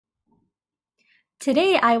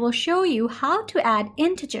Today I will show you how to add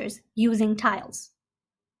integers using tiles.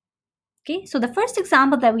 Okay, so the first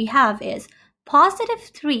example that we have is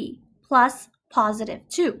 +3 plus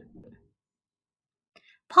 +2.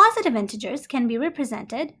 Positive integers can be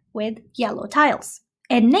represented with yellow tiles,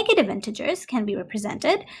 and negative integers can be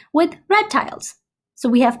represented with red tiles. So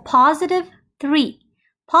we have +3.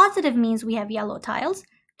 Positive means we have yellow tiles.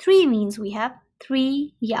 3 means we have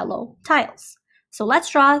 3 yellow tiles. So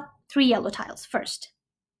let's draw 3 yellow tiles first.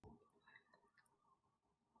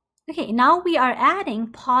 Okay, now we are adding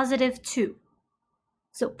 +2.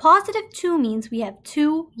 So +2 means we have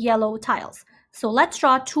 2 yellow tiles. So let's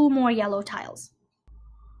draw 2 more yellow tiles.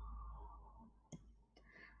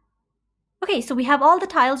 Okay, so we have all the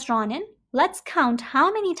tiles drawn in. Let's count how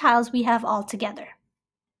many tiles we have all together.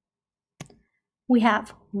 We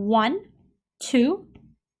have 1, 2,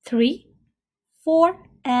 3, 4,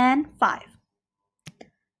 and 5.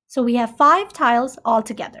 So we have 5 tiles all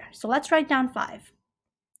together. So let's write down 5.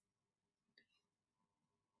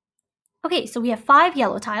 Okay, so we have 5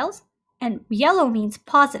 yellow tiles, and yellow means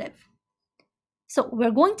positive. So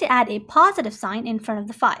we're going to add a positive sign in front of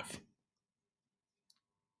the 5.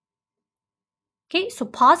 Okay, so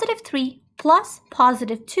 +3 plus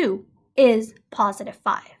 +2 is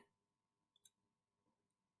 +5.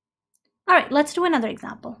 All right, let's do another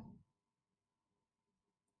example.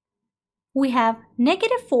 We have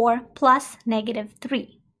 -4 plus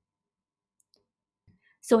 -3.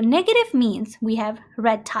 So negative means we have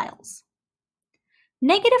red tiles.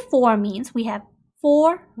 -4 means we have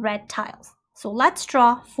 4 red tiles. So let's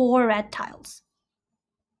draw 4 red tiles.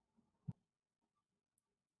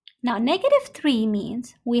 Now -3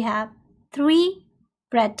 means we have 3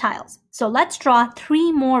 red tiles. So let's draw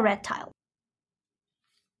 3 more red tiles.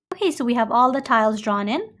 Okay, so we have all the tiles drawn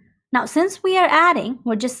in. Now since we are adding,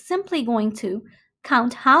 we're just simply going to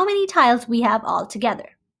count how many tiles we have all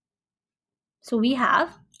together. So we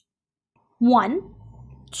have 1,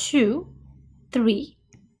 2, 3,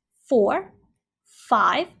 4,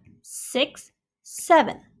 5, 6,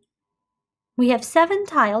 7. We have 7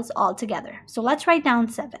 tiles all together. So let's write down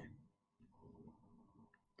 7.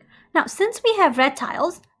 Now, since we have red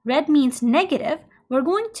tiles, red means negative, we're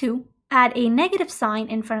going to add a negative sign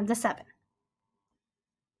in front of the 7.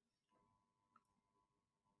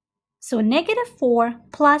 So -4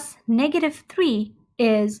 plus -3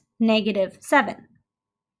 is -7.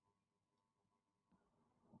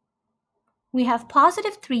 We have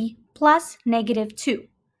 +3 plus -2.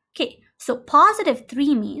 Okay, so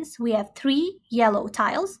 +3 means we have 3 yellow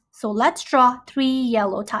tiles. So let's draw 3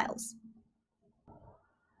 yellow tiles.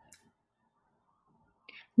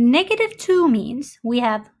 -2 means we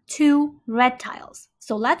have 2 red tiles.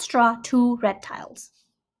 So let's draw 2 red tiles.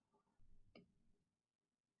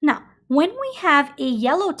 Now, when we have a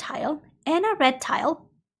yellow tile and a red tile,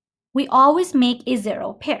 we always make a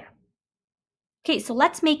 0 pair. Okay, so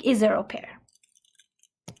let's make a 0 pair.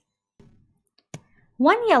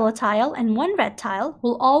 1 yellow tile and 1 red tile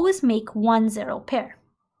will always make 1 0 pair.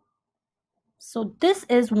 So this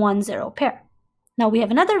is 1 0 pair. Now we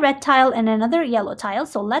have another red tile and another yellow tile,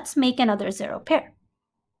 so let's make another 0 pair.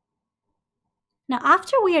 Now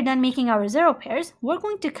after we are done making our 0 pairs, we're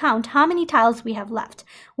going to count how many tiles we have left.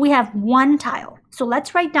 We have 1 tile, so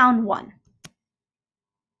let's write down 1.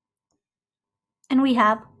 And we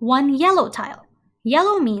have 1 yellow tile.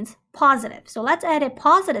 Yellow means positive, so let's add a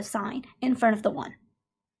positive sign in front of the 1.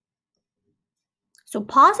 So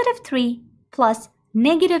 +3 plus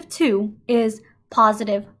 -2 is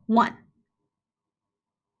 +1.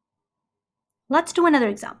 Let's do another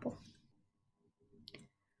example.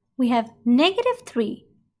 We have -3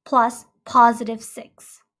 plus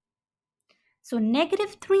 +6. So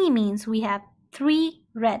 -3 means we have 3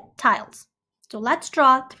 red tiles. So let's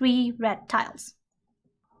draw 3 red tiles.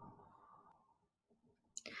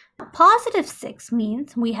 +6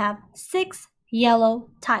 means we have 6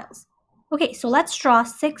 yellow tiles. Okay, so let's draw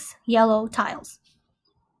 6 yellow tiles.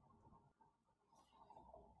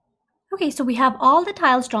 Okay, so we have all the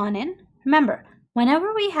tiles drawn in. Remember,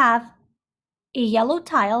 whenever we have a yellow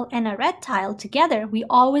tile and a red tile together, we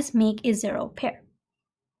always make a 0 pair.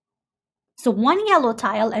 So 1 yellow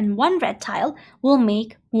tile and 1 red tile will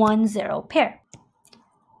make 1 0 pair.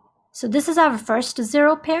 So this is our first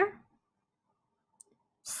 0 pair,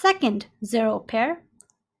 second 0 pair,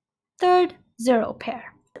 third 0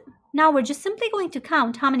 pair. Now we're just simply going to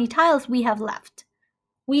count how many tiles we have left.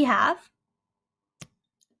 We have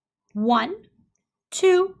 1,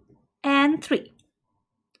 2, and 3.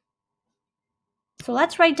 So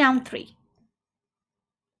let's write down 3.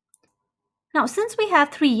 Now since we have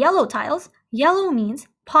 3 yellow tiles, yellow means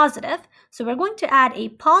positive, so we're going to add a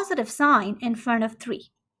positive sign in front of 3.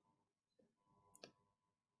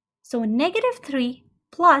 So negative 3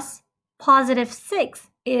 plus positive 6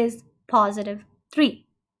 is positive 3.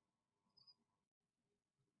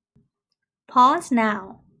 Pause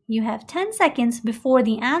now. You have 10 seconds before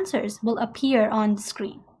the answers will appear on the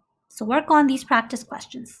screen. So work on these practice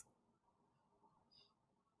questions.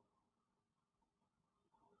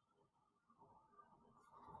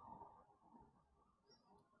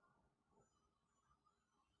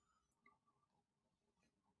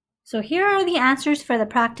 So here are the answers for the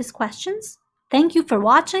practice questions. Thank you for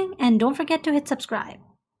watching, and don't forget to hit subscribe.